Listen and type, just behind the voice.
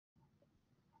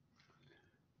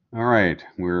All right,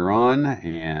 we're on,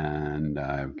 and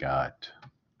I've got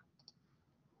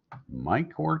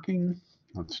mic working.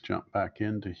 Let's jump back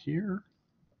into here.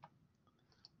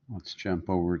 Let's jump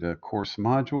over to course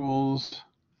modules.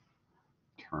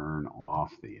 Turn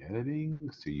off the editing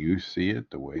so you see it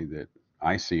the way that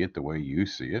I see it, the way you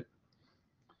see it.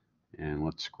 And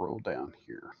let's scroll down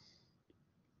here.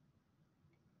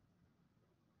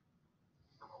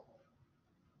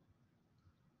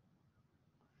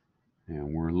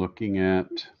 And we're looking at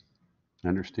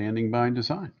understanding by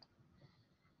design.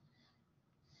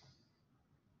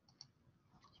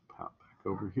 Let's pop back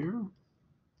over here.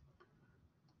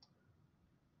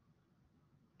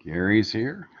 Gary's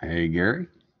here. Hey, Gary.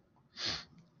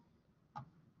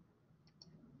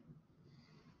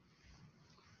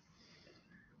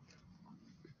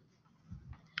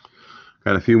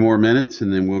 Got a few more minutes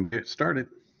and then we'll get started.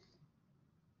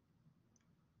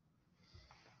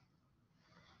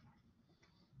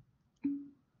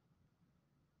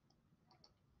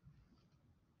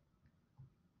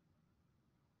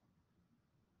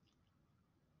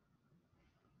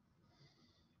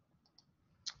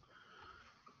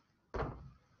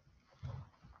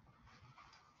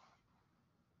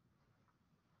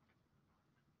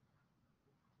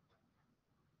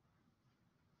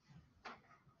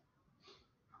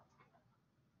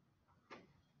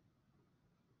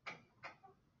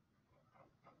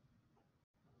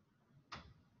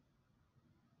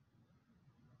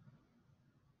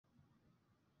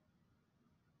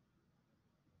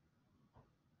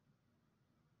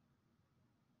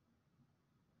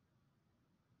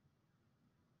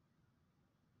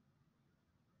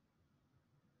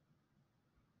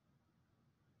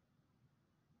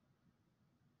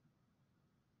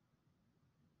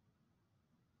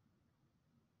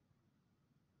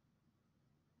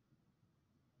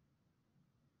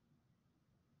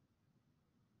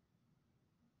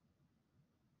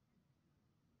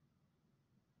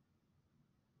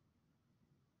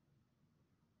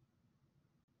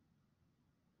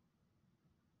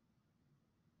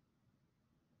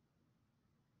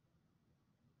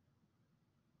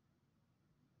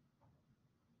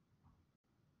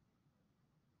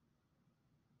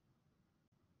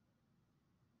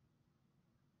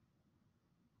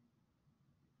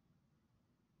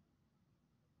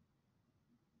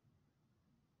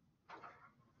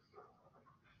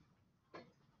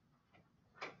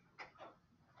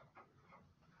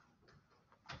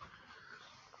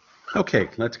 Okay,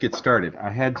 let's get started.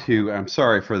 I'm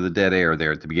sorry for the dead air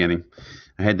there at the beginning.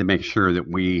 I had to make sure that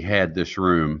we had this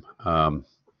room. I've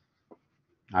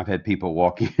had people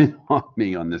walk in on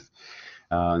me on this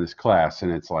class,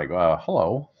 and it's like,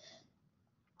 hello.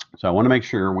 So I want to make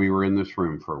sure we were in this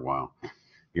room for a while.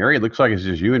 Gary, it looks like it's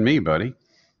just you and me, buddy.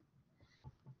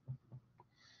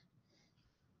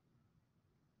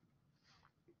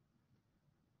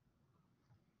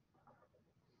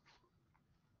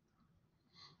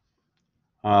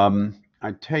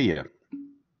 I tell you, I'm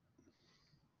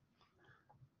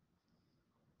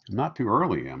not too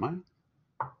early, am I?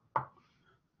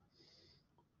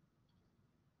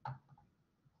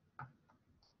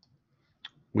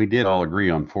 We did all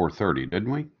agree on 4:30, didn't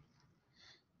we?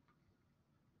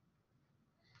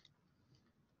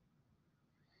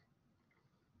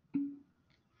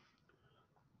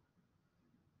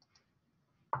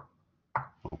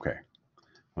 Okay.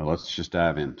 Well, let's just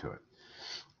dive into it.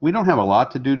 We don't have a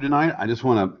lot to do tonight. I just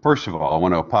want to, first of all, I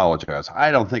want to apologize. I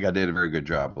don't think I did a very good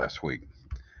job last week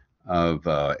of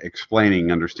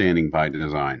explaining understanding by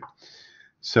design.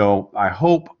 So I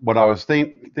hope what I was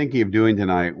thinking of doing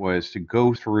tonight was to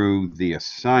go through the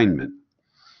assignment,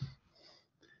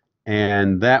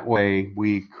 and that way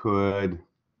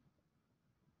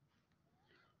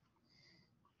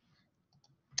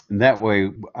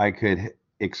I could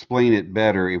explain it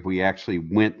better if we actually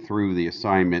went through the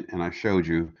assignment and I showed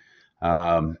you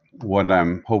what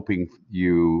I'm hoping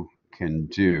you can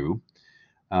do.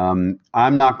 I'm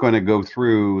not going to go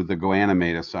through the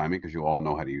GoAnimate assignment because you all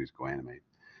know how to use GoAnimate.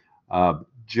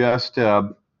 Just,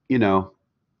 enjoy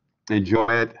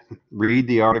it, read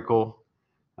the article,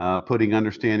 putting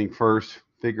understanding first,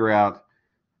 figure out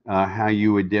how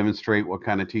you would demonstrate what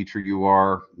kind of teacher you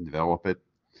are, develop it.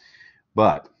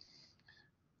 But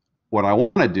what I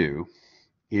want to do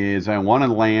is I want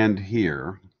to land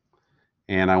here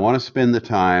and I want to spend the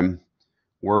time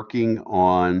working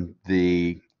on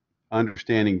the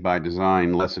understanding by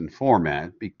design lesson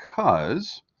format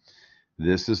because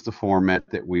this is the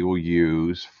format that we will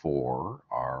use for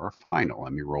our final.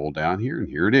 Let me roll down here, and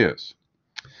here it is.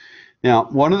 Now,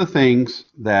 one of the things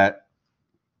that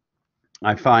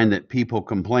I find that people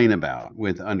complain about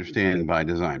with understanding by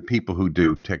design, people who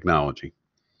do technology,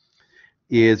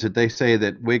 is that they say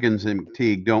that Wiggins and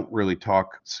McTeague don't really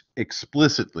talk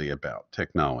explicitly about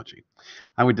technology.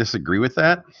 I would disagree with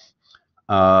that.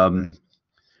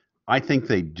 I think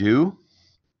they do.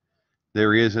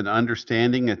 There is an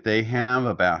understanding that they have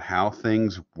about how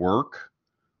things work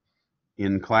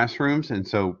in classrooms. And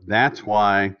so that's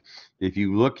why, if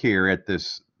you look here at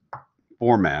this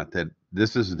format, that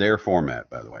this is their format,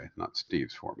 by the way, not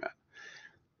Steve's format,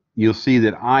 you'll see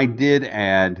that I did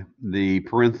add the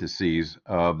parentheses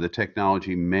of the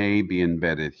technology may be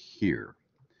embedded here.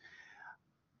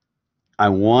 I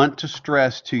want to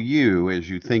stress to you, as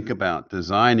you think about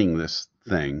designing this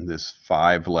thing, this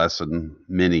 5-lesson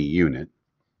mini unit,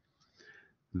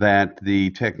 that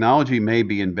the technology may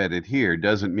be embedded here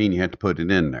doesn't mean you have to put it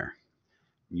in there.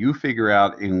 You figure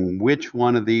out in which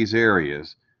one of these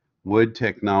areas would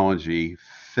technology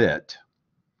fit,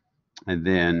 and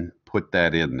then put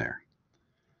that in there.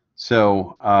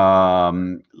 So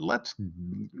let's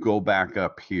go back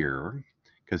up here,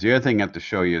 because the other thing I have to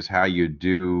show you is how you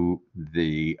do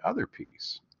the other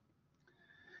piece.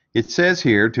 It says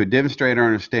here, to demonstrate our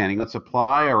understanding, let's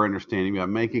apply our understanding by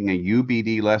making a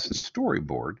UBD lesson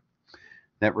storyboard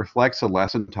that reflects a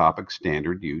lesson topic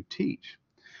standard you teach.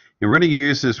 And we're going to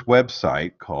use this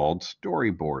website called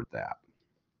StoryboardThat.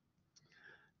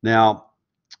 Now,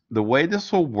 the way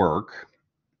this will work,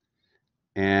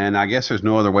 and I guess there's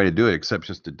no other way to do it except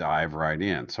just to dive right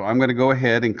in. So I'm going to go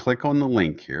ahead and click on the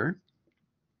link here.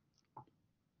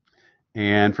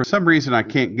 And for some reason, I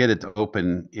can't get it to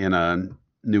open in a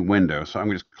new window. So I'm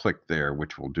going to just click there,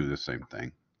 which will do the same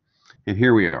thing. And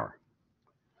here we are.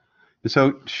 And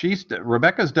so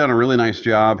Rebecca's done a really nice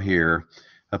job here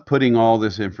of putting all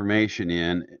this information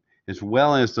in, as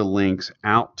well as the links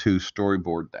out to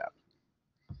StoryboardThat.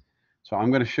 So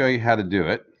I'm going to show you how to do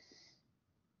it.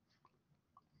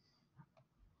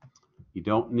 You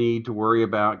don't need to worry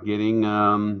about getting,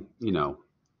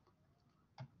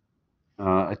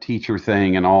 a teacher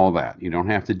thing and all that. You don't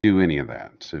have to do any of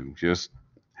that. So just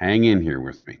hang in here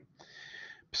with me.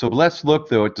 So let's look,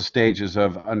 though, at the stages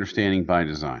of understanding by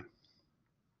design.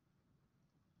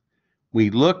 We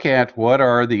look at what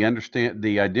are the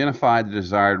identify the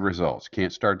desired results.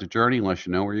 Can't start the journey unless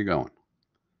you know where you're going.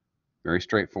 Very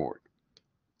straightforward.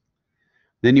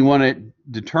 Then you want to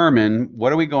determine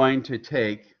what are we going to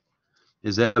take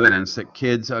as evidence that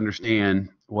kids understand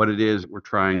what it is we're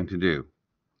trying to do.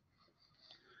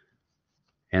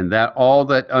 And that all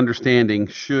that understanding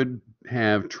should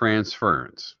have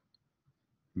transference,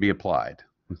 be applied.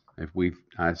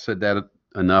 I said that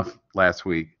enough last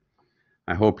week.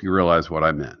 I hope you realize what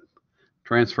I meant.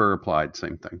 Transfer, applied,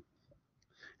 same thing.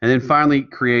 And then finally,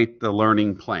 create the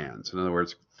learning plans. In other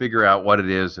words, figure out what it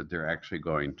is that they're actually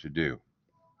going to do.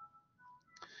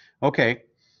 Okay,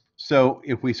 so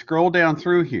if we scroll down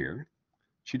through here,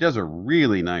 she does a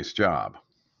really nice job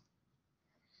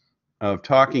of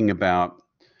talking about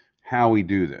how we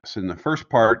do this. And the first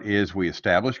part is we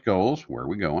establish goals. Where are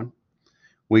we going?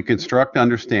 We construct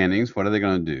understandings. What are they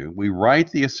going to do? We write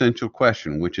the essential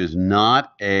question, which is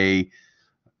not a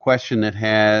question that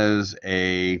has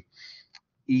a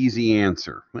easy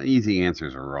answer. Well, easy answer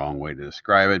is a wrong way to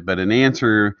describe it, but an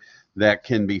answer that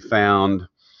can be found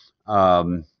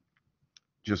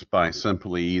just by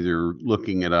simply either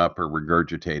looking it up or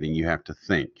regurgitating. You have to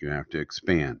think. You have to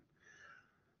expand.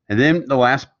 And then the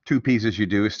last two pieces you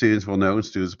do is students will know and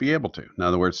students will be able to. In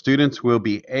other words, students will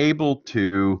be able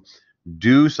to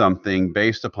do something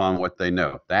based upon what they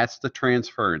know. That's the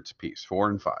transference piece,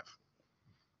 4 and 5.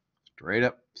 Straight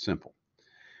up simple.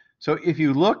 So if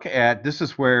you look at, this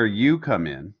is where you come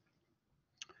in.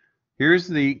 Here's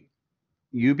the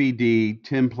UBD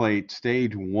template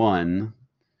stage 1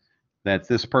 that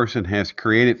this person has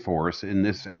created for us in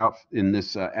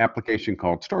this application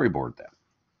called StoryboardThat.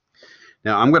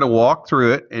 Now I'm going to walk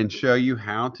through it and show you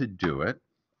how to do it.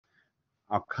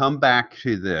 I'll come back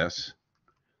to this,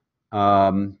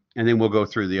 and then we'll go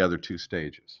through the other 2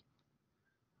 stages.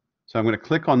 So I'm going to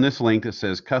click on this link that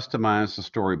says customize the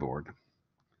storyboard,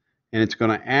 and it's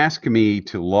going to ask me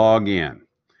to log in.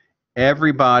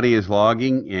 Everybody is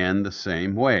logging in the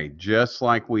same way, just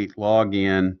like we log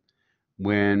in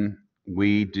when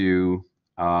we do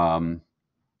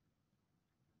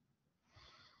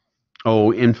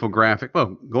infographic.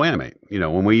 Well, go animate,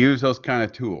 when we use those kind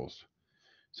of tools.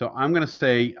 So I'm going to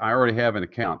say I already have an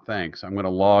account, thanks. I'm going to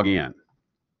log in.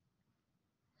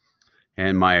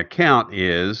 And my account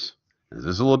is, this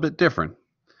is a little bit different,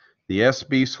 the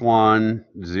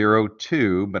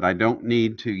SBSwan02, but I don't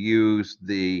need to use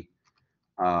the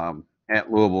at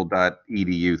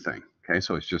Louisville.edu thing. Okay,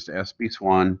 so it's just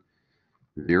SBSwan02,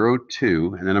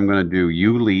 and then I'm going to do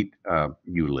ULIT,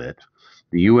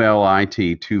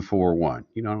 ULIT 241.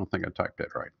 You know, I don't think I typed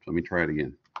that right. Let me try it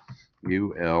again.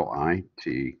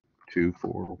 ULIT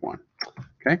 241.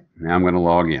 Okay, now I'm going to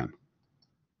log in.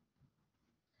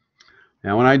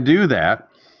 Now when I do that,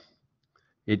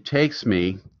 it takes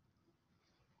me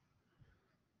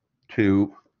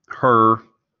to her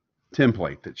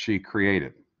template that she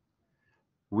created.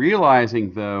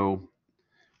 Realizing though,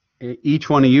 each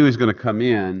one of you is going to come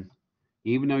in,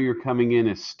 even though you're coming in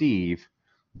as Steve,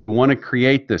 you want to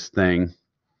create this thing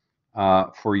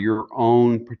for your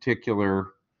own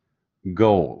particular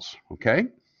goals, okay?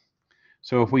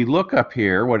 So if we look up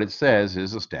here, what it says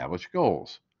is establish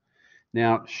goals.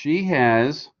 Now, she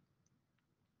has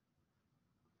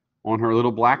on her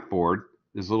little blackboard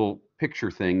this little picture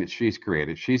thing that she's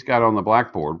created. She's got on the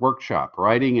blackboard workshop,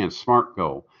 writing and SMART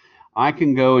goal. I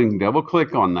can go and double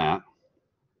click on that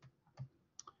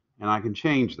and I can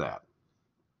change that.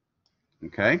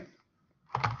 Okay.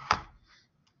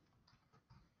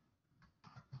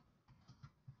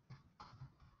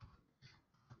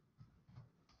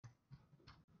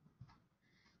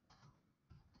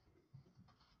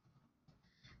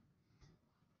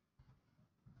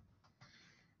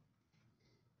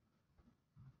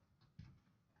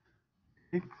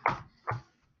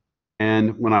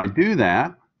 And when I do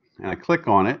that and I click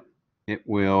on it, it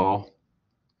will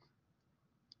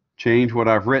change what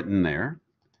I've written there.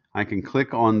 I can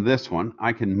click on this one.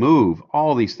 I can move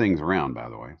all these things around, by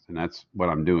the way, and that's what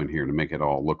I'm doing here to make it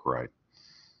all look right.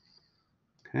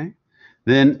 Okay.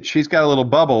 Then she's got a little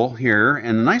bubble here,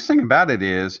 and the nice thing about it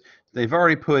is they've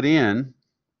already put in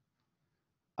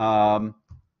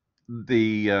the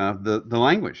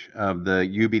language of the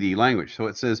UBD language. So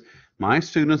it says, my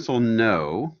students will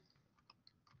know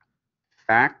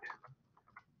fact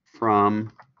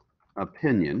from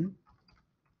opinion,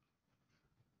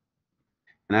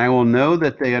 and I will know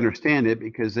that they understand it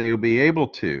because they will be able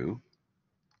to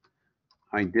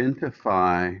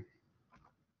identify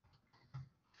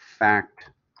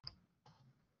fact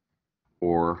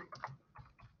or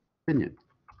opinion.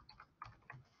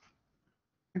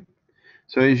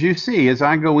 So as you see, as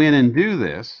I go in and do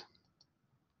this,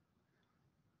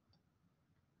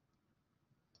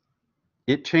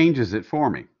 it changes it for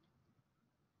me.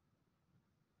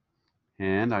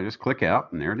 And I just click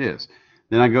out, and there it is.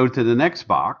 Then I go to the next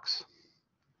box,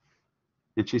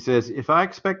 and she says, if I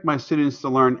expect my students to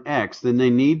learn X, then they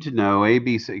need to know A,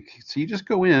 B, C. So you just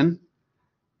go in,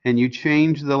 and you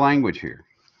change the language here.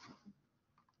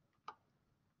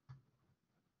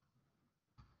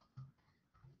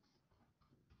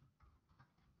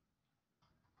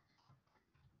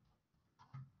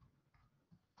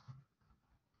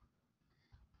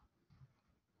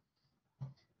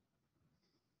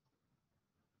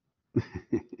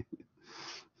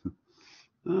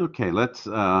 Okay, let's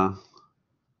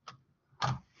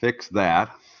fix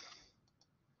that.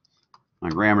 My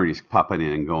grammar is popping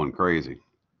in and going crazy.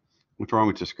 What's wrong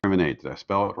with discriminate? Did I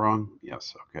spell it wrong?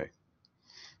 Yes, okay.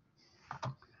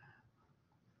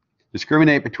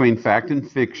 Discriminate between fact and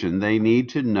fiction. They need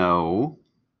to know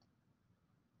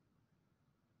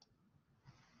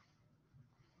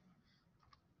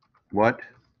what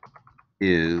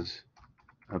is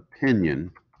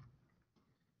opinion.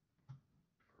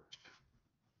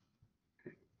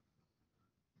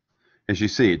 As you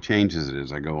see, it changes it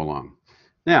as I go along.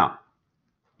 Now,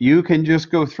 you can just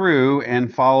go through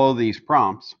and follow these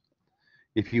prompts.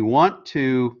 If you want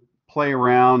to play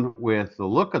around with the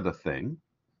look of the thing,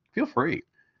 feel free.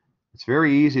 It's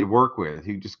very easy to work with.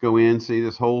 You just go in, see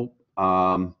this whole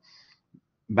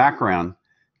background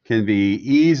can be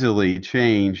easily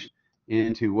changed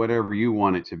into whatever you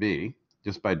want it to be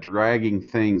just by dragging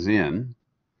things in.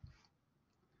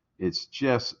 It's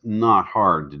just not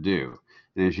hard to do.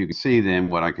 And as you can see, then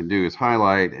what I can do is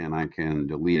highlight and I can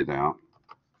delete it out.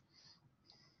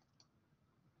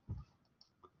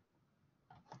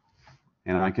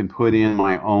 And I can put in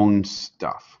my own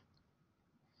stuff.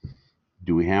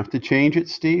 Do we have to change it,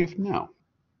 Steve? No.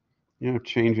 You don't have to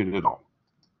change it at all.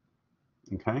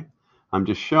 Okay? I'm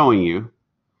just showing you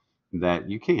that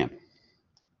you can.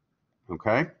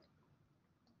 Okay?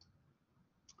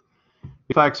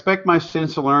 If I expect my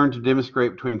students to learn to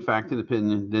demonstrate between fact and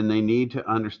opinion, then they need to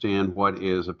understand what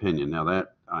is opinion. Now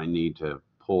that I need to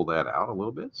pull that out a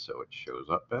little bit so it shows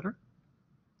up better.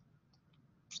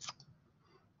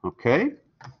 Okay.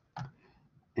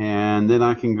 And then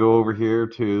I can go over here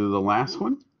to the last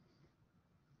one.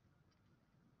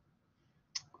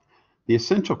 The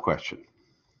essential question.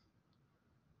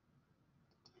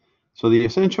 So the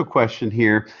essential question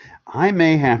here, I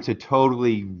may have to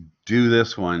totally do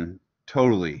this one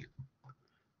totally.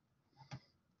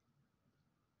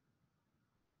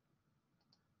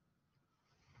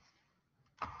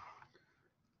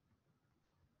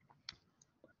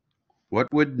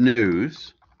 What would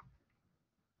news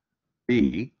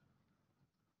be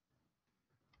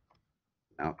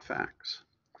without facts?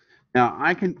 Now,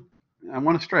 I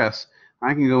want to stress,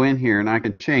 I can go in here and I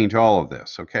can change all of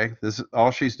this, okay? This is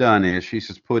all she's done is she's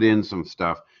just put in some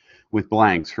stuff with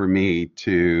blanks for me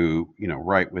to,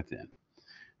 write within.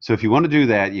 So if you want to do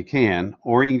that, you can,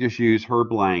 or you can just use her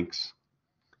blanks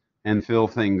and fill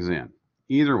things in.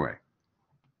 Either way.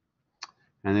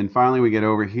 And then finally we get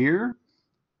over here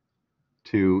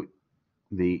to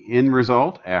the end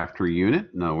result after unit.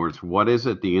 In other words, what is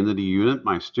at the end of the unit?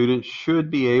 My students should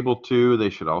be able to.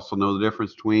 They should also know the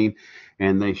difference between,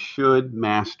 and they should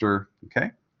master,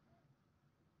 okay?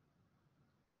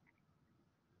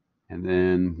 And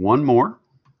then one more.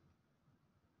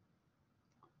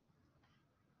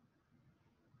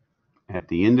 At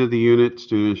the end of the unit,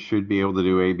 students should be able to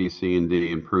do A, B, C, and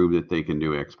D and prove that they can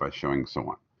do X by showing so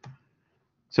on.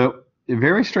 So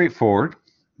very straightforward,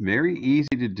 very easy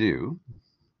to do.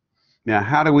 Now,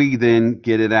 how do we then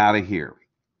get it out of here?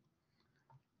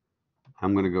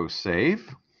 I'm going to go save.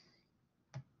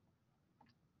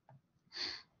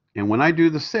 And when I do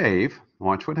the save,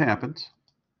 watch what happens.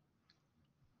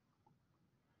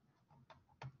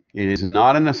 It is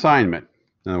not an assignment.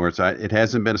 In other words, it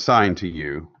hasn't been assigned to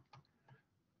you.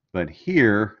 But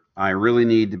here, I really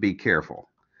need to be careful.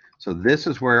 So this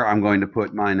is where I'm going to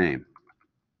put my name.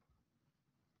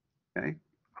 Okay?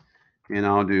 And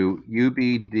I'll do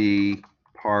UBD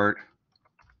Part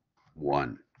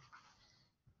 1.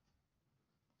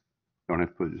 Don't have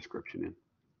to put a description in.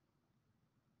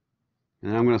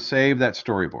 And I'm going to save that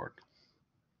storyboard.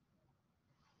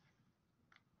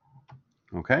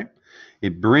 Okay?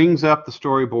 It brings up the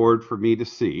storyboard for me to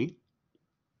see.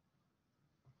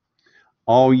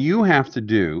 All you have to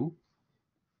do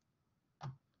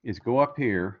is go up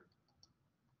here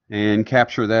and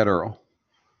capture that URL.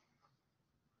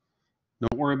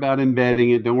 Don't worry about embedding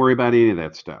it. Don't worry about any of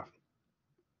that stuff.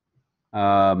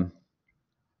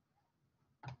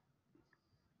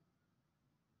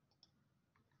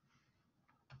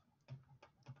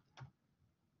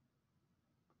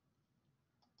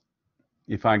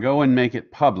 If I go and make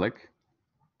it public,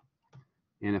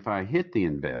 and if I hit the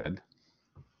embed,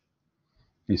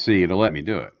 you see it'll let me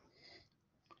do it.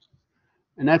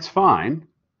 And that's fine,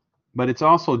 but it's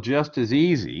also just as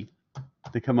easy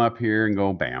to come up here and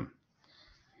go bam.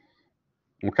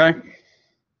 Okay?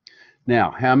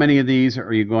 Now, how many of these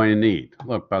are you going to need?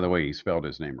 Look, by the way, he spelled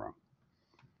his name wrong.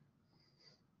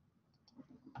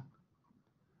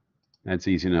 That's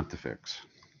easy enough to fix.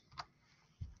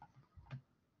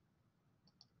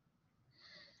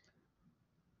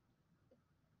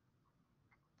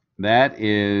 That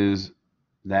is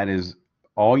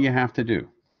all you have to do.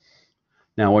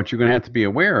 Now, what you're going to have to be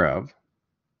aware of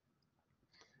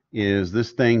is this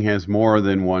thing has more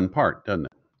than one part, doesn't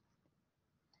it?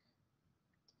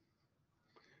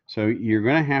 So you're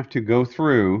going to have to go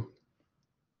through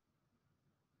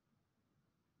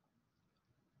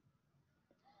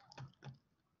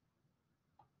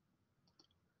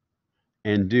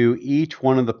and do each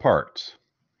one of the parts.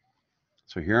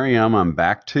 So here I am. I'm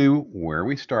back to where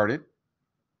we started.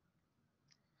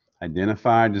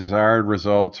 Identify desired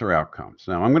results or outcomes.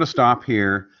 Now I'm going to stop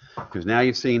here because now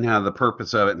you've seen how the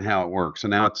purpose of it and how it works. So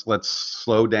now let's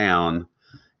slow down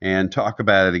and talk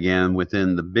about it again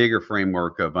within the bigger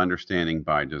framework of understanding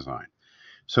by design.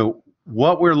 So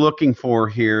what we're looking for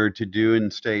here to do in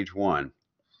stage one,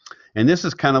 and this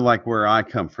is kind of like where I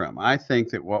come from. I think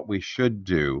that what we should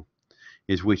do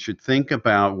is we should think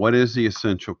about what is the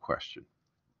essential question.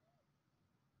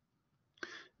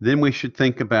 Then we should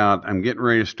think about, I'm getting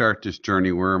ready to start this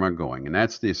journey, where am I going? And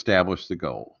that's to establish the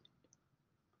goal.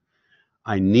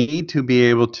 I need to be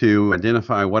able to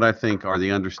identify what I think are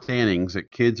the understandings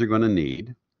that kids are going to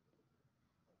need.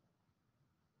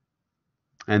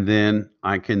 And then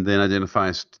I can then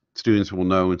identify students will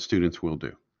know and students will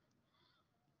do.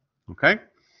 Okay?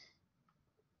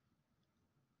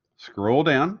 Scroll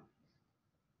down.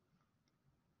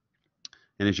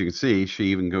 And as you can see, she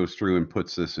even goes through and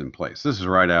puts this in place. This is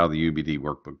right out of the UBD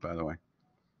workbook, by the way.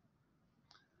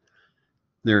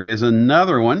 There is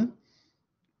another one,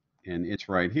 and it's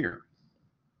right here.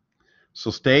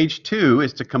 So stage 2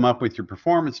 is to come up with your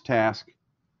performance task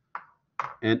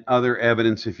and other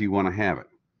evidence if you want to have it.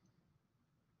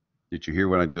 Did you hear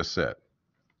what I just said?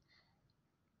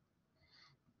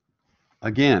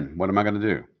 Again, what am I going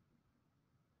to do?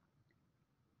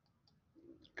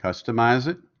 Customize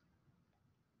it.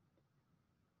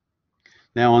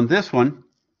 Now on this one,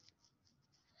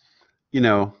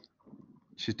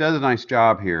 she does a nice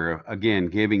job here, again,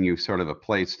 giving you sort of a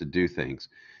place to do things.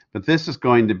 But this is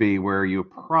going to be where you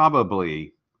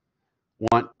probably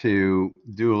want to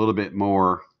do a little bit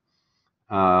more,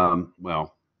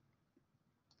 well,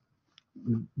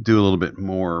 do a little bit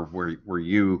more where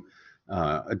you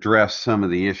address some of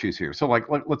the issues here. So like,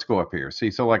 let's go up here. See,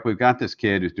 so like we've got this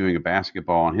kid who's doing a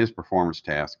basketball, and his performance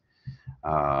task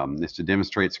is to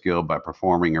demonstrate skill by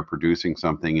performing or producing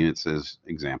something, and it says,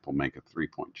 example, make a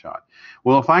 3-point shot.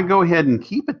 Well, if I go ahead and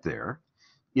keep it there,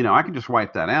 you know, I can just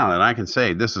wipe that out, and I can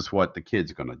say this is what the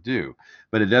kid's going to do,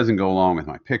 but it doesn't go along with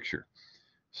my picture.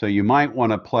 So you might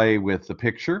want to play with the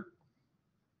picture,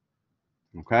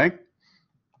 okay?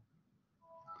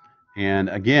 And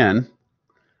again,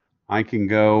 I can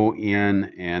go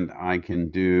in and I can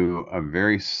do a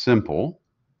very simple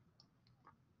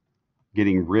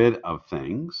getting rid of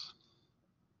things.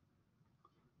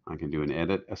 I can do an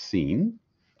edit a scene.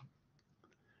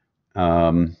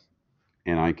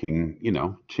 And I can, you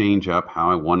know, change up how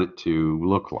I want it to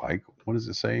look like. What does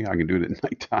it say? I can do it at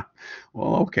nighttime.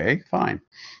 Well, okay, fine.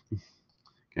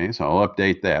 Okay, so I'll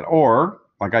update that. Or,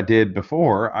 like I did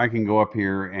before, I can go up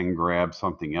here and grab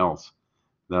something else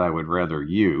that I would rather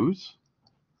use.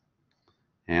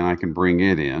 And I can bring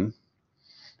it in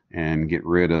and get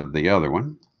rid of the other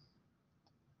one.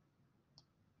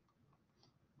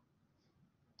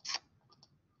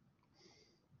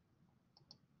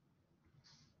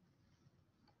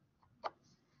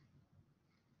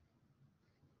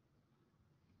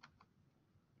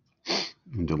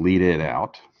 And delete it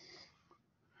out.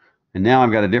 And now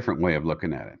I've got a different way of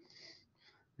looking at it.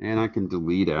 And I can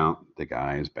delete out the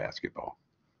guy's basketball.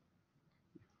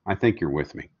 I think you're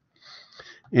with me.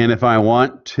 And if I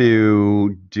want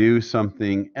to do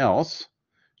something else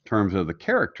in terms of the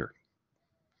character,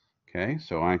 okay,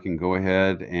 so I can go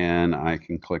ahead and I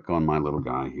can click on my little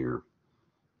guy here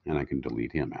and I can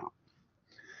delete him out.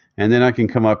 And then I can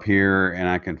come up here and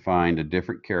I can find a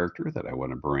different character that I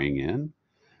want to bring in.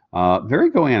 Very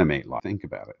go animate like. Think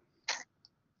about it.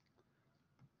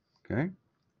 Okay.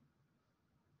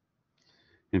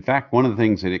 In fact, one of the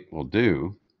things that it will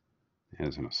do,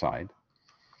 as an aside,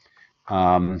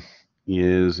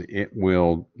 is it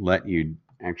will let you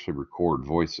actually record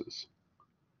voices.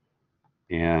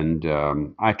 And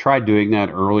I tried doing that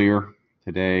earlier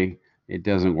today. It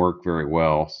doesn't work very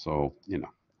well, so, you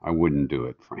know, I wouldn't do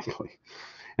it, frankly.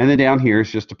 And then down here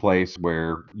is just a place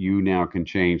where you now can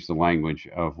change the language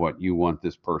of what you want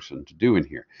this person to do in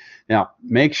here. Now,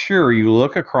 make sure you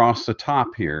look across the top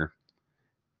here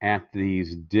at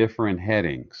these different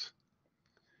headings.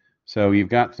 So you've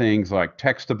got things like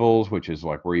textables, which is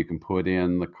like where you can put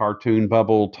in the cartoon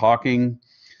bubble talking.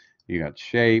 You got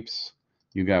shapes.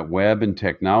 You got web and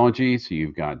technology, so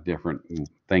you've got different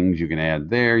things you can add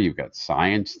there. You've got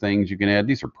science things you can add.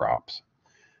 These are props.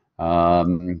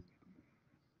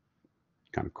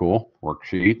 Kind of cool.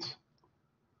 Worksheets.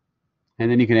 And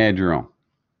then you can add your own.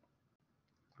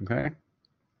 Okay.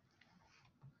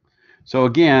 So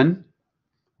again,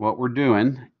 what we're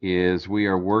doing is we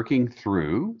are working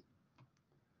through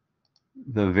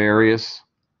the various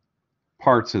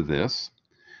parts of this.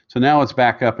 So now let's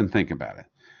back up and think about it.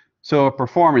 So a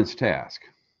performance task.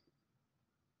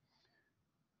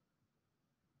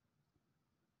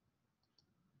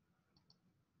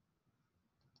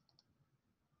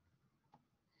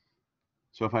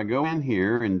 So if I go in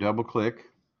here and double click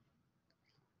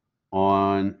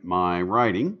on my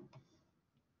writing,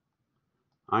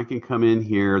 I can come in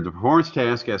here. The performance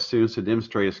task asks students to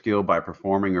demonstrate a skill by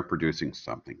performing or producing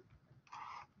something.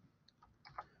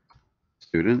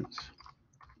 Students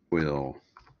will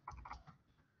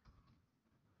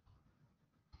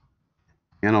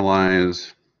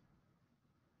analyze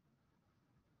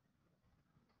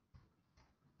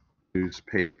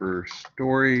newspaper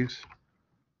stories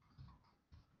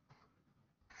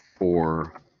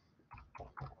for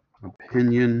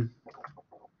opinion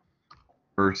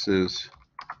versus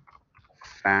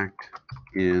fact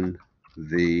in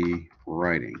the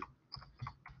writing.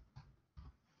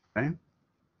 Okay.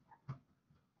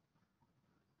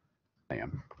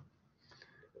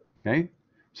 Okay.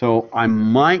 So I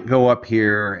might go up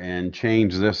here and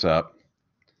change this up.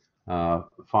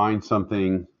 Find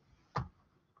something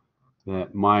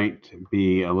that might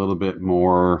be a little bit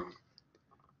more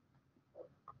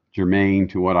germane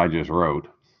to what I just wrote,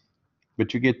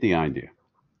 but you get the idea.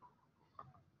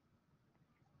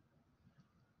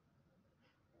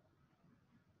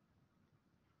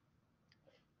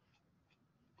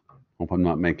 Hope I'm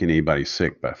not making anybody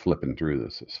sick by flipping through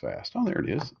this fast. Oh, there it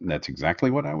is. That's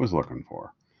exactly what I was looking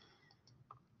for.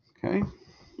 Okay.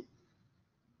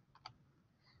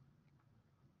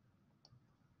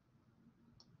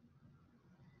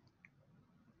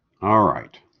 All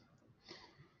right.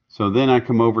 So then I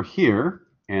come over here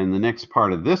And the next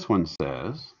part of this one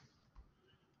says,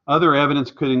 other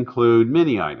evidence could include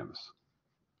many items.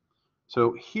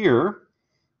 So here,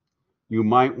 you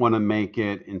might want to make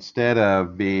it, instead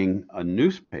of being a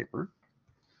newspaper,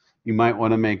 you might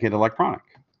want to make it electronic.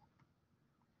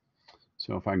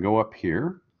 So if I go up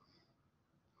here,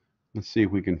 let's see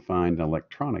if we can find an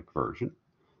electronic version.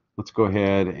 Let's go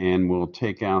ahead and we'll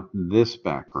take out this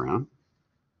background.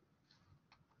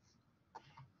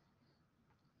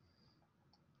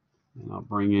 And I'll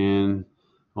bring in,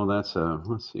 oh, that's a,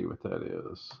 let's see what that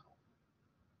is.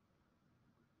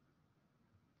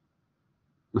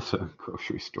 It's a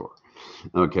grocery store.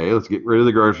 Okay, let's get rid of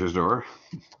the grocery store.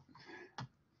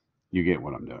 You get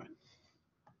what I'm doing.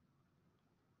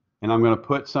 And I'm going to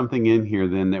put something in here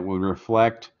then that will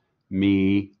reflect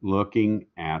me looking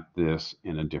at this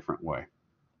in a different way.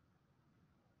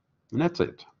 And that's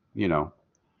it. You know,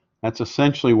 that's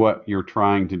essentially what you're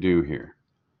trying to do here.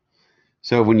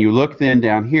 So when you look then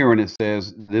down here and it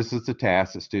says, this is the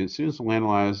task that students will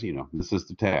analyze, you know, this is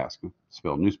the task.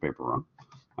 Spelled newspaper wrong.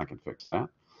 I can fix that.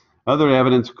 Other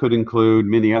evidence could include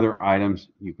many other items.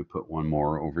 You could put one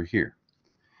more over here.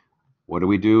 What do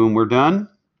we do when we're done?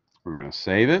 We're going to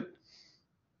save it.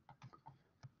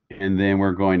 And then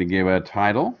we're going to give it a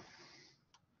title.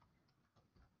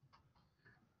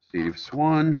 Steve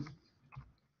Swan.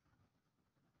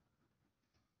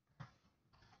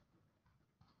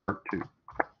 Part 2.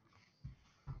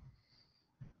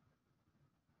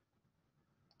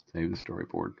 Save the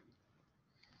storyboard.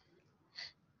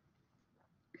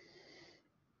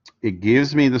 It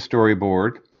gives me the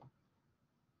storyboard.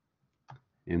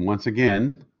 And once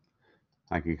again,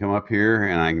 I can come up here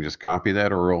and I can just copy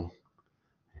that URL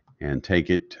and take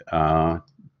it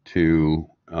to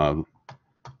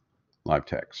live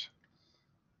text.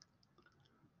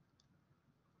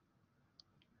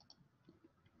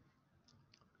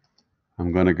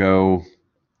 I'm going to go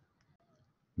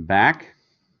back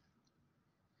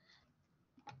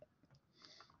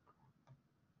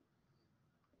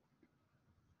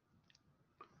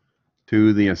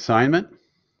to the assignment,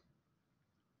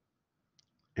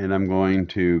 and I'm going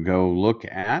to go look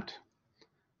at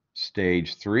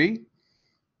stage 3,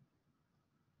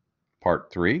 part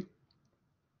 3.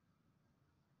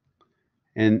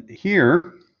 And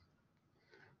here,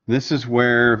 this is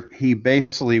where he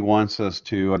basically wants us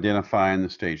to identify in the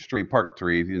stage 3, part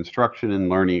 3, the instruction and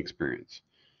learning experience.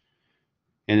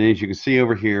 And as you can see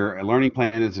over here, a learning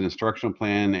plan is an instructional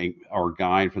plan or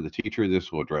guide for the teacher.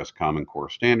 This will address common core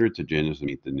standards, agendas, and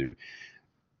meet the new.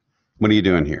 What are you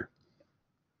doing here?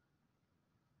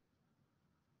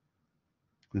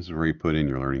 This is where you put in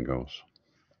your learning goals,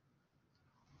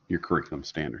 your curriculum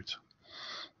standards.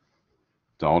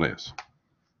 That's all it is.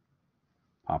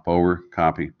 Hop over,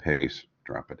 copy, paste,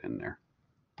 drop it in there.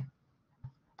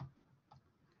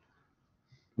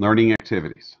 Learning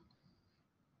activities.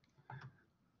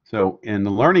 So in the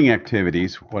learning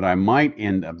activities, what I might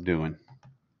end up doing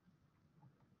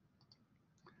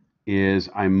is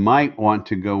I might want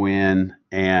to go in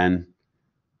and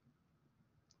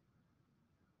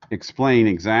explain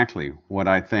exactly what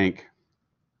I think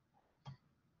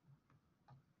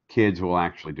kids will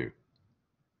actually do.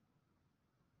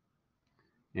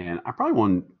 And I probably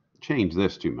won't change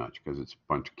this too much because it's a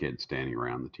bunch of kids standing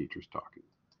around, the teacher's talking.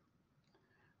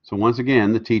 So once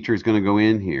again, the teacher is going to go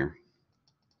in here.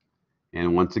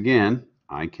 And once again,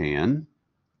 I can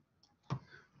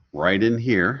write in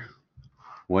here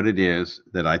what it is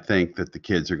that I think that the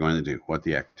kids are going to do, what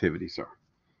the activities are.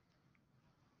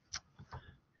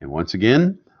 And once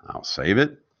again, I'll save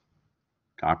it,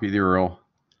 copy the URL,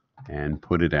 and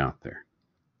put it out there.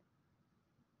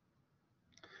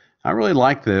 I really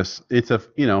like this. It's a,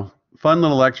 fun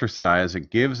little exercise. It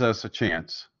gives us a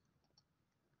chance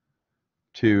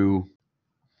to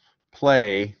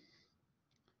play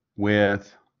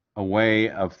with a way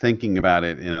of thinking about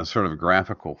it in a sort of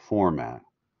graphical format.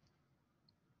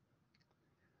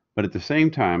 But at the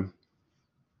same time,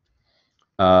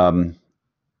 I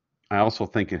also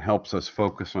think it helps us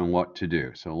focus on what to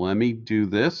do. So let me do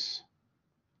this.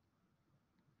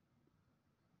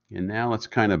 And now let's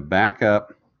kind of back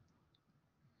up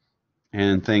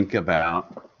and think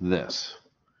about this.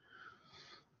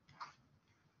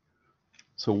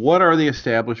 So what are the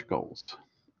established goals?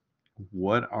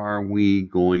 What are we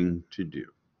going to do?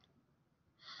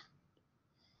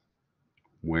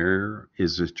 Where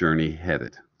is this journey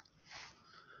headed?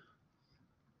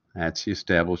 That's the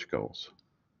established goals.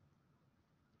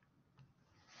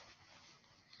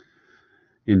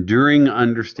 Enduring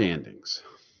understandings.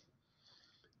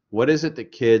 What is it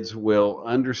that kids will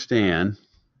understand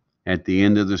at the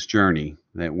end of this journey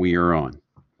that we are on?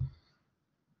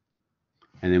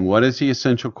 And then what is the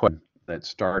essential question that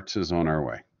starts us on our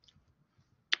way?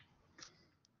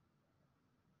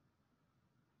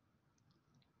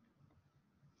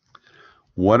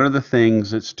 What are the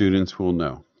things that students will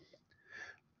know?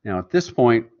 Now, at this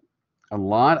point, a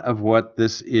lot of what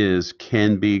this is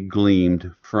can be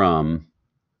gleaned from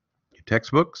your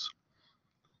textbooks,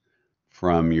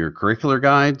 from your curricular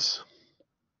guides.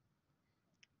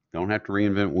 Don't have to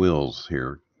reinvent wheels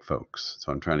here, folks.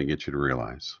 So I'm trying to get you to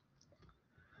realize.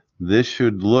 This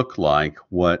should look like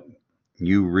what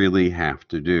you really have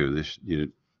to do.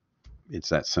 It's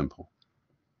that simple.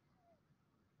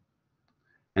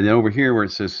 And then over here where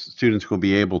it says students will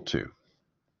be able to.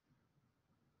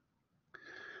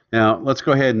 Now, let's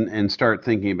go ahead and start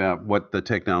thinking about what the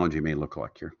technology may look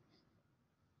like here.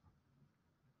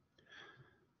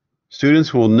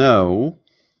 Students will know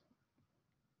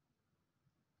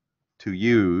to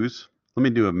use, let me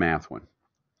do a math one.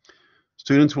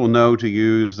 Students will know to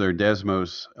use their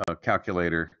Desmos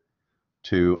calculator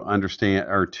to understand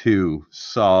or to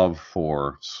solve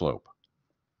for slope.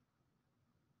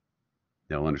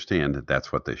 They'll understand that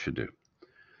that's what they should do.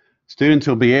 Students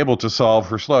will be able to solve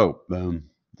for slope. Boom,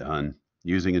 done,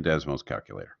 using a Desmos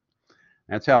calculator.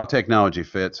 That's how technology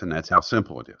fits, and that's how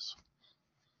simple it is.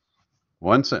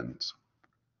 One sentence.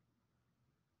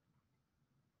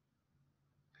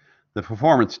 The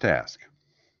performance task.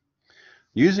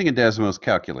 Using a Desmos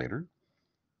calculator,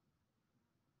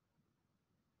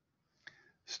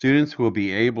 students will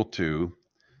be able to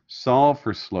solve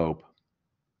for slope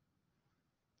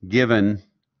given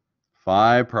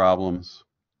 5 problems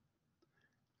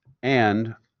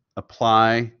and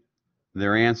apply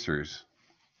their answers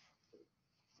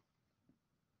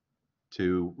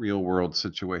to real-world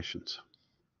situations.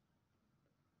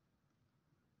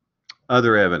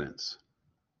 Other evidence.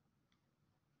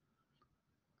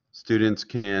 Students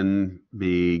can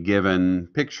be given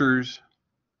pictures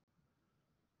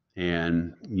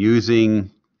and using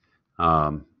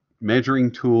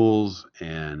measuring tools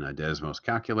and a Desmos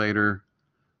calculator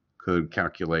could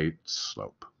calculate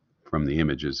slope from the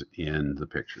images in the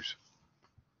pictures.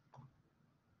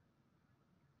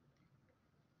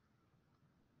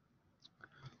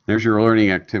 There's your learning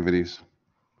activities.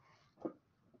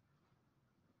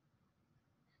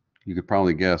 You could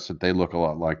probably guess that they look a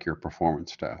lot like your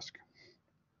performance task.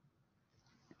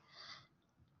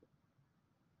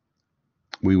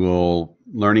 We will,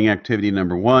 learning activity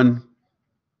number 1,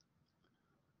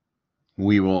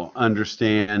 we will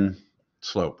understand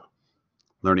slope.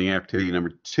 Learning activity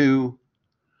number 2,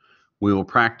 we will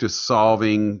practice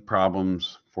solving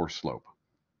problems for slope.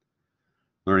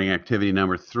 Learning activity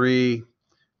number 3,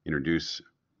 introduce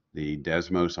the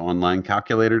Desmos online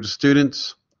calculator to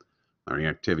students. Learning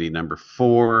activity number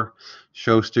 4,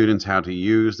 show students how to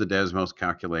use the Desmos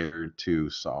calculator to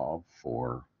solve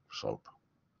for slope.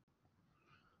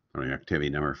 Learning activity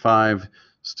number 5,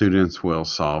 students will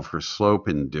solve for slope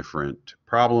in different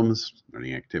problems.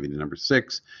 Learning activity number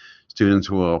 6,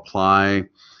 students will apply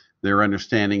their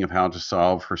understanding of how to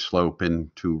solve for slope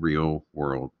into real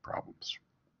world problems.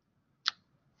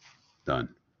 Done.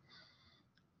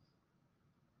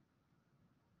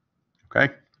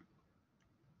 Okay.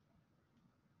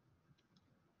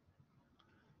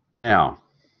 Now,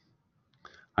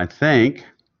 I think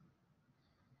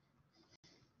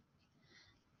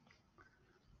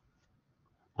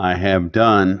I have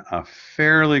done a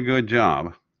fairly good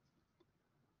job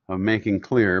of making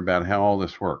clear about how all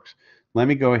this works. Let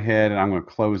me go ahead and I'm going to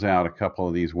close out a couple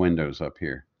of these windows up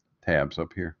here, tabs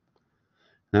up here.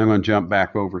 Then I'm going to jump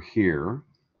back over here.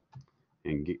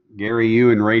 And Gary,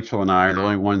 you and Rachel and I are the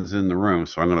only ones in the room,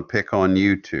 so I'm going to pick on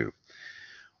you two.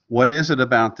 What is it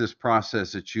about this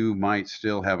process that you might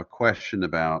still have a question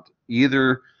about?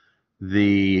 Either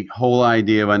the whole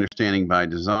idea of understanding by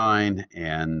design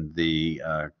and the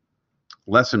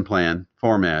lesson plan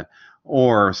format,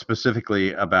 or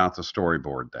specifically about the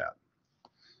StoryboardThat.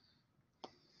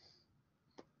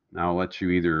 I'll let you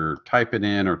either type it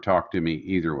in or talk to me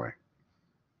either way.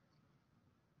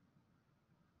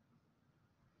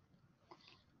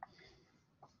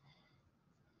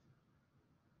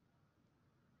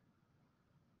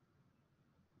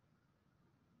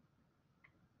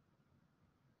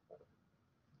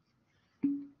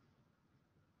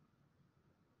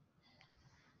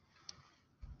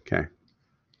 Okay.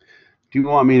 Do you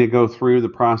want me to go through the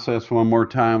process one more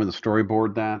time with the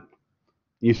StoryboardThat?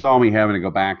 You saw me having to go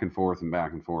back and forth and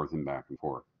back and forth and back and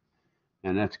forth.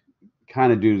 And that's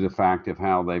kind of due to the fact of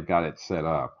how they've got it set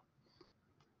up.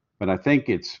 But I think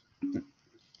it's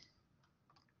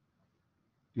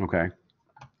okay.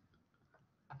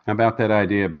 How about that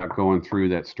idea about going through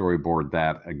that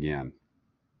StoryboardThat again?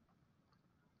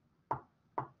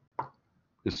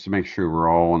 just to make sure we're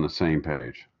all on the same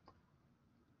page.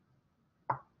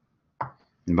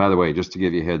 And by the way, just to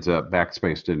give you a heads up,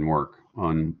 backspace didn't work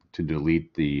to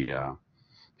delete the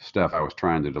stuff I was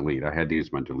trying to delete. I had to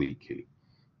use my delete key.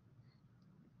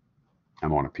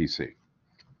 I'm on a PC.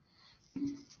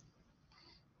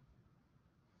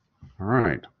 All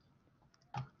right.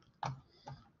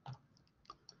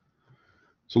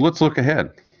 So let's look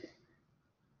ahead.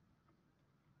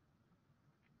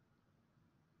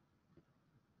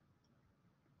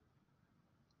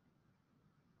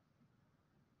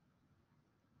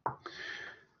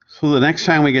 So the next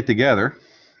time we get together,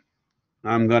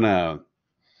 I'm going to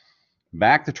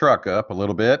back the truck up a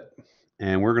little bit,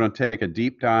 and we're going to take a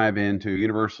deep dive into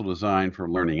universal design for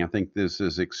learning. I think this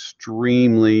is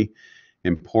extremely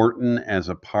important as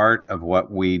a part of what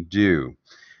we do.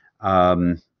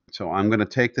 So I'm going to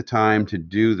take the time to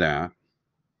do that.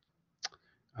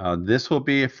 This will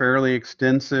be a fairly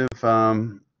extensive,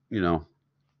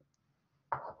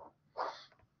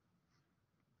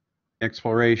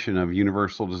 exploration of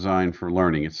universal design for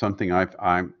learning. It's something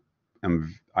I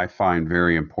find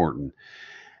very important.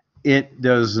 It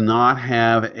does not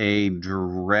have a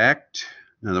direct,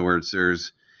 in other words,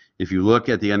 if you look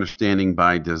at the understanding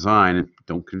by design,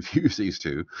 don't confuse these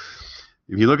two.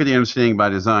 If you look at the understanding by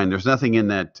design, there's nothing in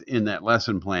that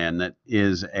lesson plan that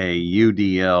is a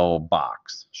UDL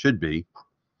box. Should be,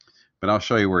 but I'll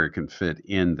show you where it can fit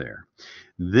in there.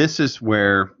 This is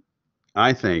where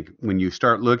I think when you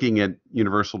start looking at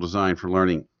universal design for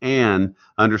learning and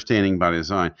understanding by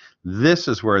design, this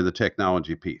is where the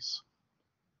technology piece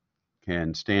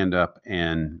can stand up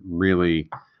and really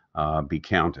be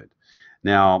counted.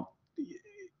 Now,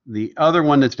 the other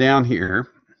one that's down here,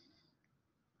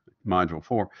 Module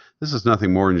 4, this is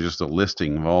nothing more than just a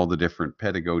listing of all the different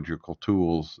pedagogical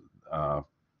tools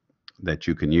that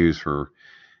you can use for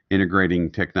integrating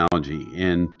technology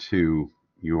into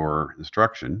your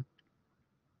instruction.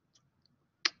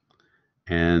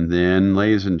 And then,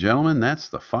 ladies and gentlemen, that's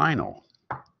the final.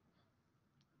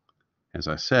 As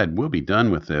I said, we'll be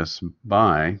done with this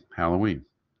by Halloween.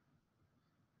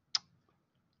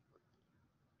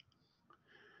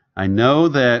 I know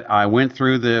that I went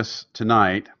through this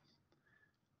tonight,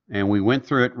 and we went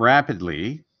through it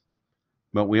rapidly,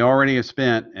 but we already have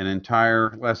spent an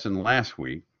entire lesson last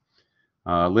week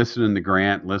listening to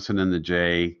Grant, listening to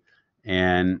Jay,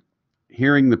 and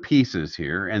hearing the pieces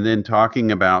here, and then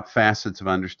talking about facets of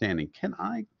understanding.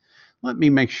 Let me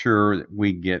make sure that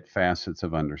we get facets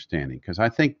of understanding, because I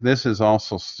think this is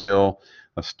also still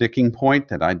a sticking point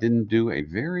that I didn't do a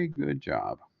very good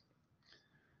job.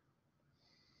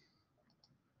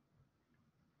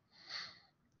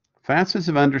 Facets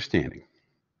of understanding.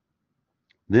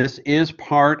 This is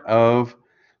part of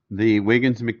the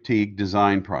Wiggins-McTeague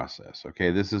design process.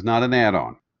 Okay, this is not an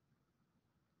add-on.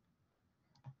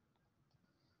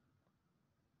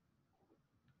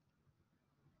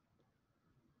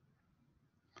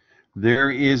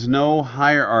 There is no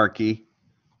hierarchy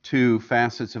to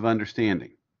facets of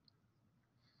understanding.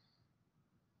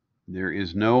 There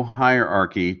is no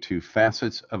hierarchy to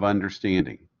facets of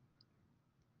understanding.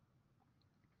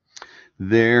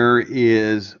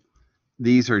 These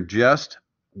are just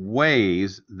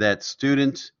ways that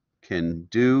students can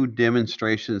do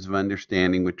demonstrations of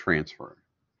understanding with transfer.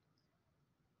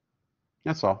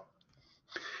 That's all.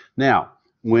 Now,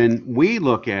 when we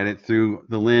look at it through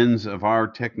the lens of our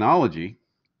technology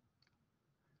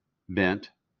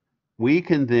bent, we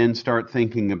can then start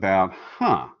thinking about,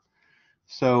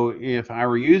 so if I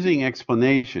were using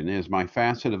explanation as my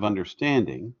facet of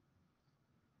understanding,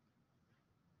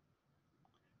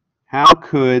 how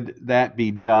could that be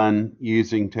done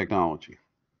using technology?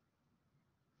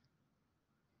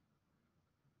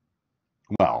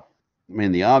 Well, I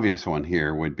mean, the obvious one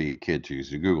here would be kids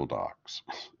using Google Docs.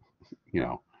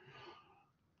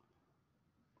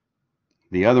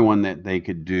 The other one that they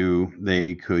could do,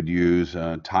 they could use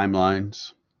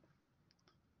timelines,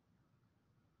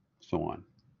 so on.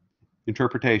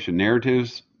 Interpretation,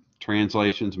 narratives,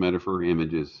 translations, metaphor,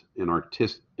 images, and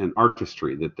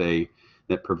artistry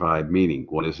that provide meaning.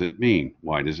 What does it mean?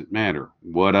 Why does it matter?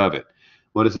 What of it?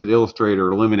 What does it illustrate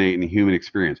or illuminate in the human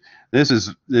experience? This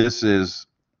is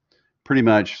pretty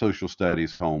much social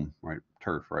studies home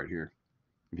turf right here,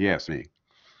 if you ask me.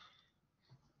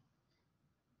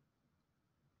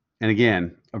 And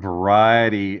again, a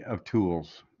variety of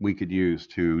tools we could use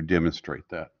to demonstrate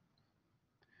that.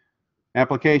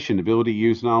 Application, ability to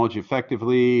use knowledge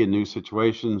effectively in new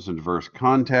situations and diverse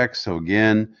contexts. So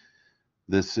again,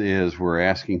 we're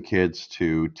asking kids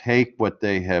to take what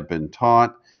they have been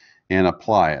taught and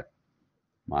apply it.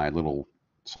 My little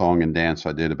song and dance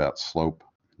I did about slope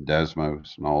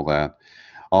Desmos and all that.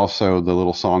 Also, the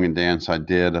little song and dance I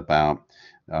did about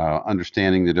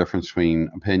understanding the difference between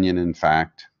opinion and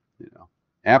fact,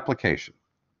 application.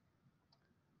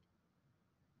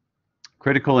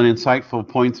 Critical and insightful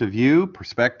points of view,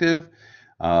 perspective.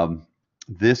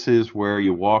 This is where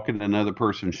you walk in another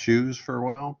person's shoes for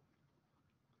a while.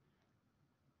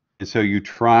 And so you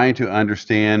try to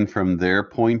understand from their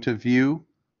point of view.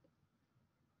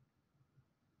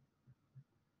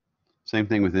 Same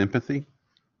thing with empathy.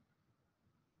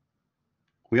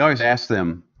 We always ask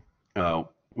them, we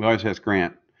always ask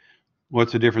Grant,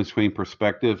 what's the difference between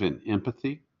perspective and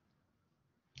empathy?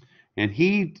 And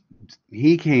he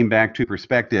came back to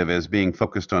perspective as being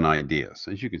focused on ideas.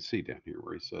 As you can see down here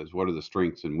where he says, what are the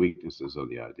strengths and weaknesses of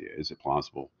the idea? Is it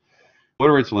plausible? What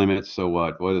are its limits? So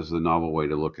what? What is the novel way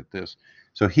to look at this?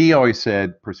 So he always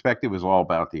said perspective was all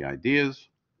about the ideas.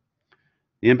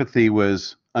 Empathy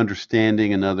was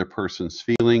understanding another person's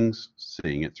feelings,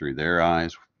 seeing it through their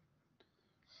eyes.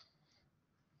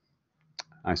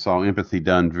 I saw empathy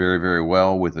done very, very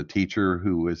well with a teacher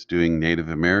who was doing Native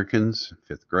Americans,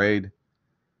 5th grade.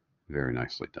 Very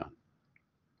nicely done.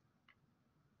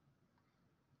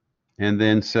 And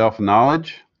then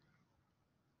self-knowledge.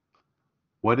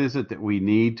 What is it that we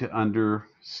need to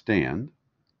understand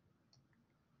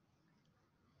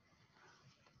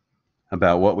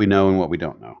about what we know and what we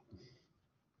don't know?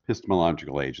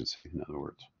 Epistemological agency, in other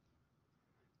words.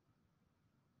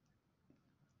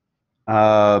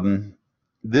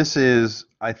 This is,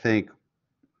 I think,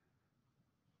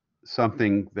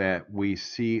 something that we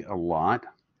see a lot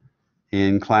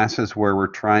in classes where we're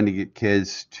trying to get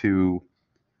kids to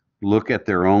look at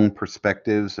their own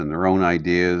perspectives and their own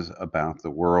ideas about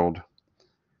the world.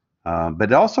 But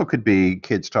it also could be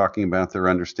kids talking about their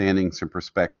understandings and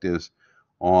perspectives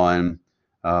on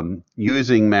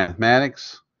using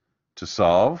mathematics to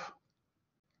solve,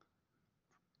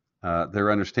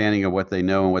 their understanding of what they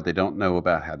know and what they don't know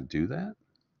about how to do that.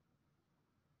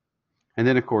 And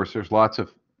then, of course, there's lots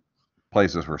of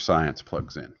places where science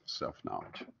plugs in,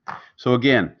 self-knowledge. So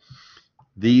again,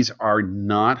 these are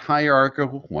not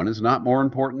hierarchical. One is not more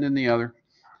important than the other.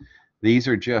 These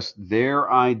are just their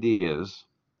ideas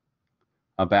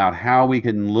about how we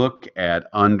can look at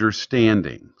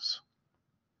understandings.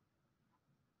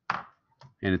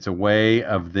 And it's a way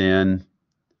of then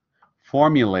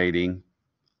formulating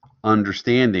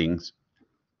understandings,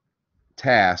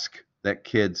 task that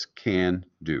kids can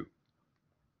do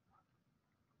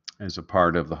as a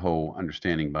part of the whole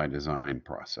understanding by design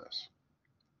process.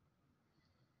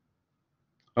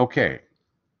 Okay.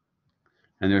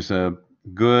 And there's a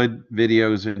good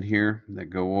videos in here that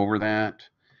go over that.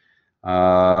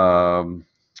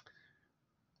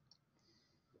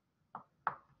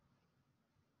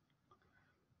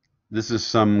 This is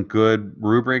some good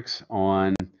rubrics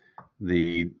on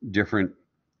the different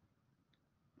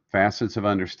facets of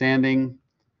understanding.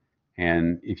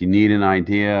 And if you need an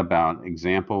idea about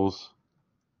examples,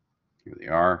 here they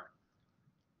are.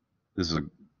 This is a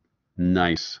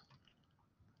nice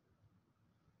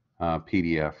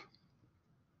PDF.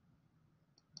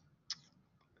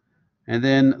 And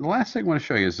then the last thing I want to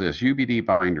show you is this, UBD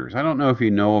binders. I don't know if you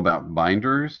know about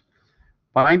binders.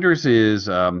 Binders is,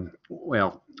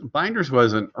 well, Binders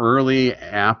was an early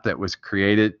app that was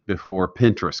created before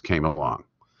Pinterest came along.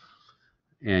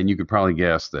 And you could probably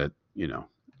guess that, you know,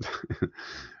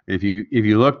 if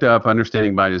you looked up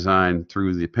Understanding by Design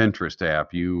through the Pinterest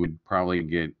app, you would probably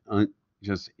get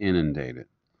just inundated.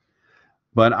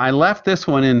 But I left this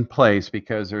one in place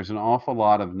because there's an awful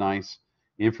lot of nice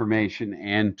information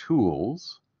and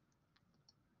tools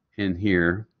in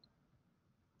here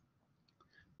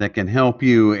that can help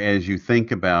you as you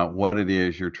think about what it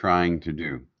is you're trying to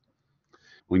do.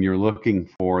 When you're looking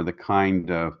for the kind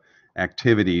of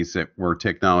activities that where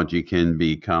technology can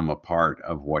become a part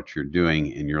of what you're doing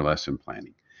in your lesson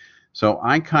planning. So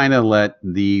I kind of let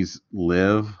these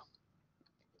live,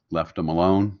 left them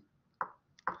alone.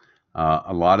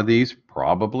 A lot of these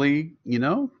probably, you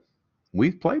know,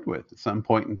 we've played with at some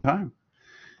point in time.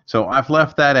 So I've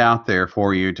left that out there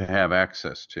for you to have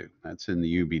access to. That's in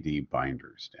the UBD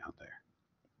binders down there.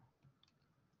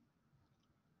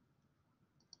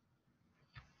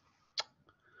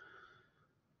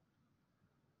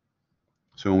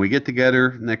 So when we get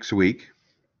together next week,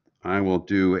 I will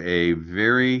do a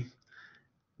very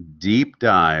deep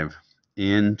dive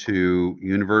into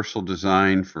universal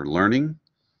design for learning.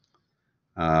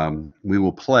 We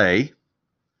will play.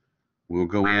 We'll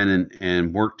go in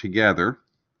and work together.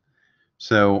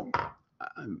 So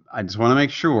I just want to make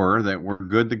sure that we're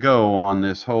good to go on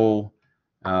this whole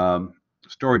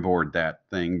storyboard that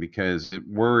thing, because it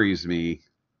worries me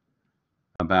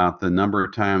about the number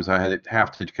of times I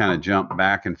have to kind of jump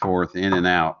back and forth, in and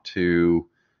out, to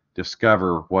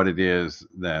discover what it is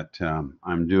that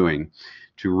I'm doing,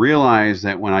 to realize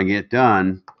that when I get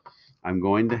done, I'm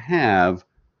going to have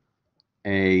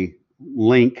a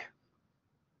link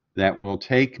that will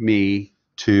take me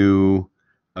to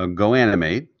Go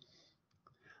Animate.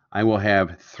 I will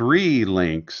have 3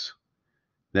 links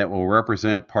that will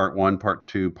represent part 1, part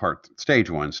 2, stage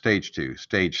 1, stage 2,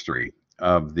 stage 3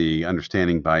 of the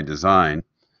Understanding by Design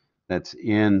that's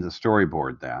in the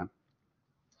storyboard that.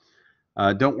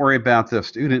 Don't worry about the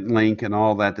student link and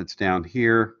all that that's down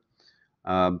here.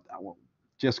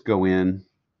 Just go in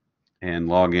and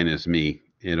log in as me.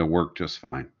 It'll work just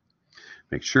fine.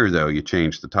 Make sure, though, you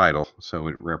change the title so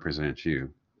it represents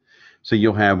you. So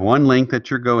you'll have 1 link that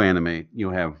your Go Animate.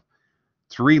 You'll have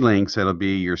 3 links that'll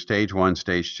be your stage 1,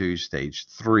 stage 2, stage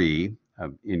 3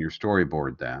 in your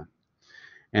storyboard that.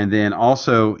 And then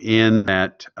also in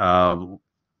that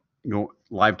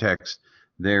live text,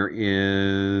 there is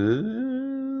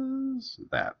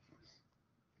that.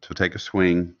 So take a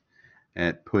swing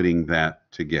at putting that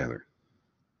together.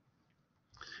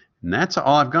 And that's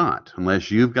all I've got, unless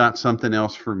you've got something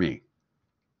else for me.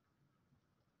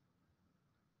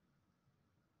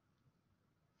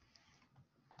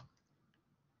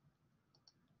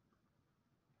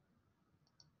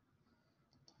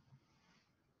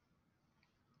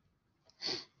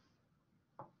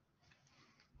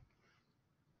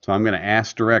 So I'm going to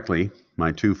ask directly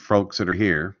my 2 folks that are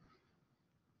here,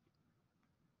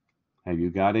 have you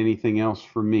got anything else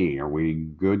for me? Are we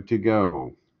good to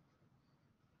go?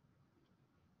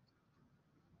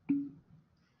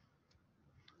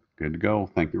 Good to go.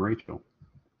 Thank you, Rachel.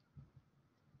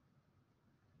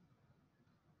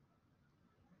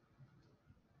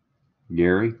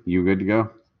 Gary, you good to go?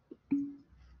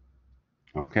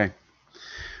 Okay.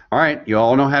 All right. You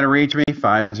all know how to reach me,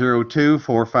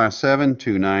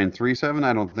 502-457-2937.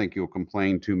 I don't think you'll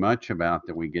complain too much about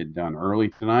that we get done early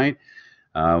tonight.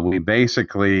 We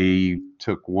basically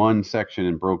took 1 section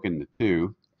and broke into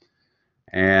 2.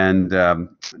 And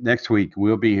next week,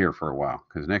 we'll be here for a while,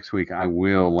 because next week I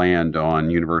will land on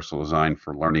Universal Design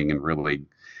for Learning and really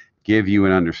give you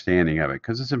an understanding of it,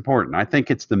 because it's important. I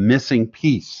think it's the missing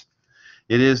piece.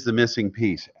 It is the missing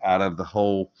piece out of the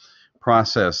whole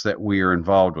process that we are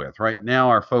involved with. Right now,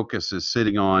 our focus is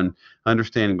sitting on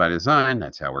Understanding by Design.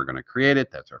 That's how we're going to create it.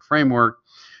 That's our framework.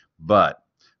 But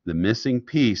the missing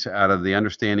piece out of the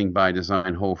Understanding by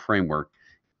Design whole framework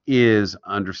is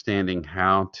understanding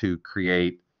how to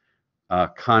create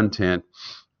content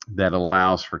that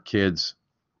allows for kids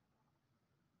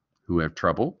who have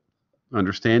trouble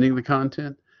understanding the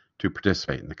content to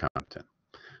participate in the content.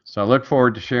 So I look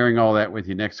forward to sharing all that with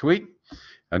you next week.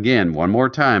 Again, one more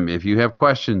time, if you have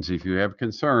questions, if you have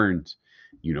concerns,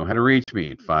 you know how to reach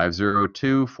me at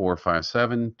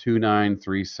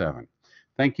 502-457-2937.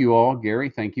 Thank you all, Gary.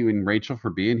 Thank you and Rachel for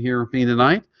being here with me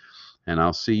tonight. And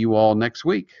I'll see you all next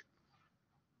week.